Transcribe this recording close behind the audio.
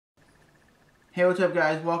Hey, what's up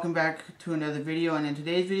guys? Welcome back to another video, and in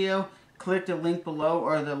today's video, click the link below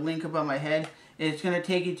or the link above my head. It's going to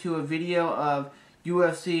take you to a video of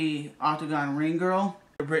UFC Octagon Ring Girl,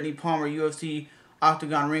 Brittney Palmer, UFC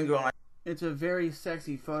Octagon Ring Girl. It's a very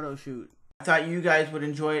sexy photo shoot. I thought you guys would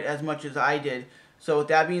enjoy it as much as I did. So with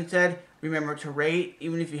that being said, remember to rate,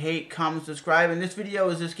 even if you hate, comment, subscribe. And this video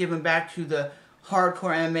is just giving back to the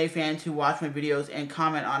hardcore MMA fans who watch my videos and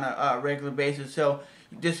comment on a regular basis. So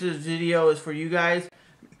this video is for you guys.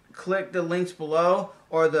 Click the links below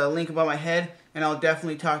or the link above my head, and I'll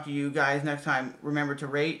definitely talk to you guys next time. Remember to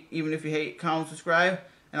rate, even if you hate, comment, subscribe,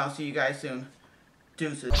 and I'll see you guys soon.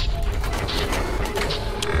 Deuces.